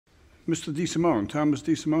Mr. DeSimone, Thomas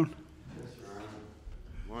DeSimone.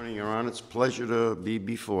 Morning, Your Honor. It's a pleasure to be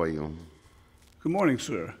before you. Good morning,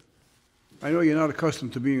 sir. I know you're not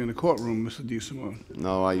accustomed to being in the courtroom, Mr. DeSimone.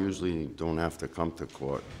 No, I usually don't have to come to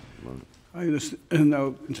court. I understand.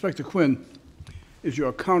 Now, Inspector Quinn is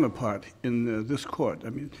your counterpart in this court. I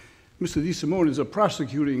mean, Mr. DeSimone is a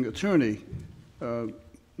prosecuting attorney,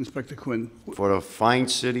 Inspector Quinn. For the fine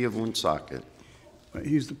city of Woonsocket.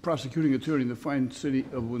 He's the prosecuting attorney in the fine city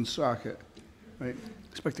of Woonsocket. Right?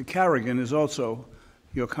 Inspector Carrigan is also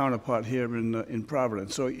your counterpart here in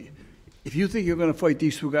Providence. So if you think you're going to fight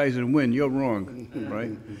these two guys and win, you're wrong,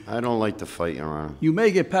 right? I don't like to fight, Your Honor. You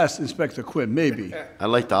may get past Inspector Quinn, maybe. I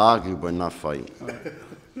like to argue, but not fight.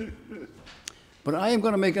 But I am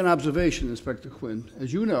going to make an observation, Inspector Quinn.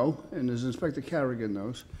 As you know, and as Inspector Carrigan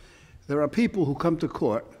knows, there are people who come to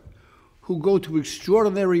court who go to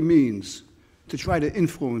extraordinary means to try to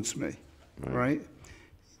influence me, right?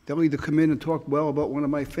 They'll either come in and talk well about one of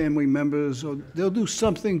my family members, or they'll do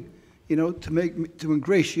something, you know, to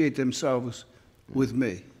ingratiate themselves with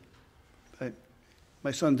me. Right?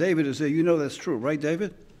 My son David is there. You know that's true, right,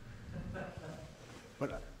 David?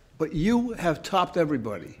 But you have topped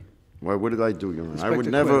everybody. Well, what did I do, Your Honor? Inspector I would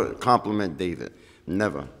never Quinn. compliment David.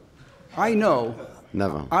 Never. I know.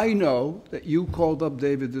 Never. I know that you called up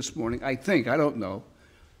David this morning. I don't know.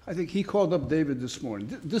 I think he called up David this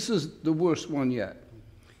morning. This is the worst one yet.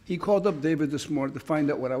 He called up David this morning to find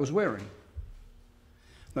out what I was wearing.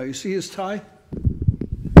 Now, you see his tie?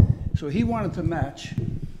 So he wanted to match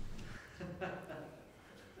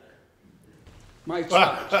my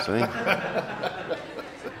socks. See?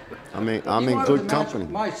 I'm in good company.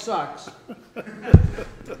 My socks.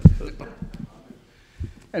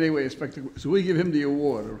 Anyway, Inspector, so we give him the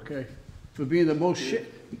award, okay, for being the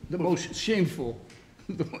most shameful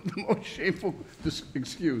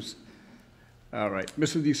excuse. All right,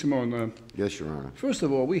 Mr. DeSimone. Yes, Your Honor. First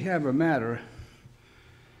of all, we have a matter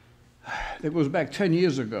that goes back 10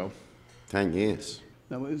 years ago. 10 years.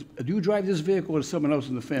 Now, do you drive this vehicle, or does someone else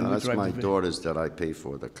in the family No, that's drive the my vehicle? daughters that I pay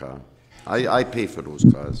for the car. I pay for those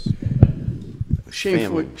cars.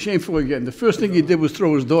 Shameful again. The first thing he did was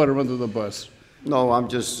throw his daughter under the bus. No, I'm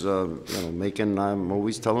just, I'm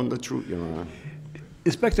always telling the truth, Your Honor.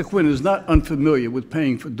 Inspector Quinn is not unfamiliar with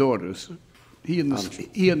paying for daughters. He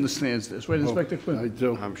understands this, right, Inspector Quinn? I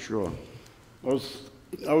do. I'm sure.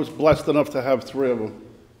 I was blessed enough to have 3 of them.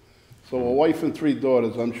 So a wife and 3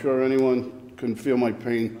 daughters. I'm sure anyone can feel my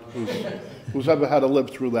pain who's ever had to live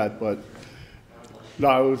through that, but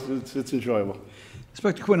no, it's enjoyable.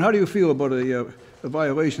 Inspector Quinn, how do you feel about a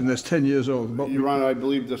violation that's 10 years old? Your Honor, I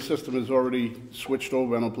believe the system is already switched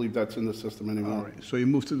over. I don't believe that's in the system anymore. All right, so you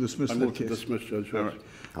moved to dismiss I that moved to case. dismiss, Judge. All right.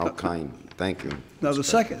 How kind. Thank you. Now, the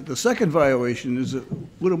second violation is a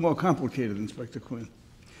little more complicated, Inspector Quinn.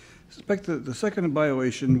 The second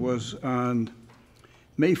violation was on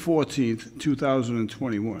May 14th,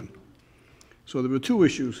 2021. So there were 2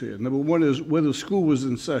 issues here. Number 1 is whether school was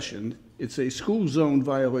in session. It's a school zone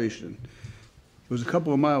violation. It was a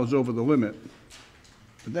couple of miles over the limit.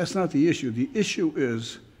 But that's not the issue. The issue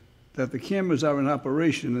is that the cameras are in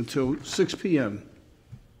operation until 6 p.m.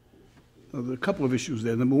 Now, there are a couple of issues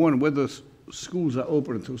there. Number 1, whether schools are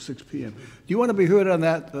open until 6 p.m. Do you want to be heard on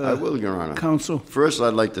that, I will, Your Honor. Counsel? First,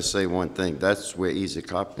 I'd like to say one thing. That's where Isaac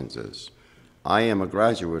Hopkins is. I am a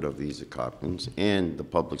graduate of Isaac Hopkins and the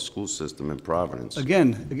public school system in Providence.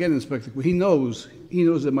 Again, Inspector, he knows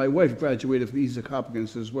that my wife graduated from Isaac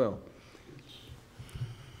Hopkins as well.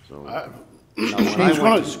 So,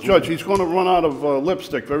 Judge, he's going to run out of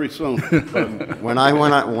lipstick very soon. when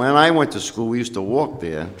I went to school, we used to walk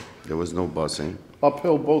there. There was no busing.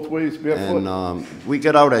 Uphill both ways, barefoot. And we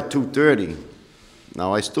get out at 2:30.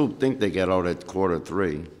 Now, I still think they get out at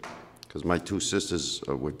 2:45, because my 2 sisters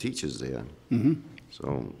were teachers there. Mm-hmm.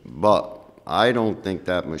 So, but I don't think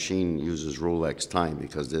that machine uses Rolex time,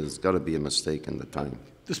 because there's got to be a mistake in the time.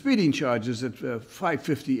 The speeding charge is at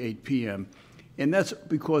 5:58 p.m., and that's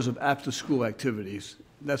because of after-school activities.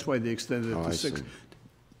 That's why they extended it to 6. See.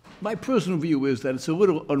 My personal view is that it's a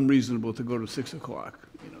little unreasonable to go to 6 o'clock.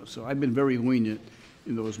 So I've been very lenient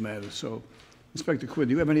in those matters. So, Inspector Quinn,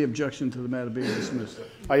 do you have any objection to the matter being dismissed?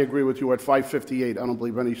 I agree with you. At 5:58, I don't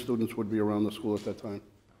believe any students would be around the school at that time.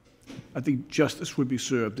 I think justice would be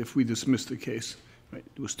served if we dismissed the case. Right?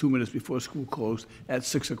 It was 2 minutes before school closed. At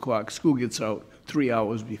 6 o'clock, school gets out 3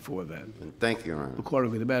 hours before that. And thank you, Your Honor.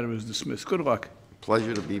 Accordingly, the matter is dismissed. Good luck.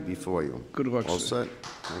 Pleasure to be before you. Good luck, All sir. set?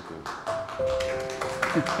 Thank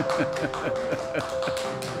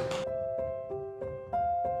you.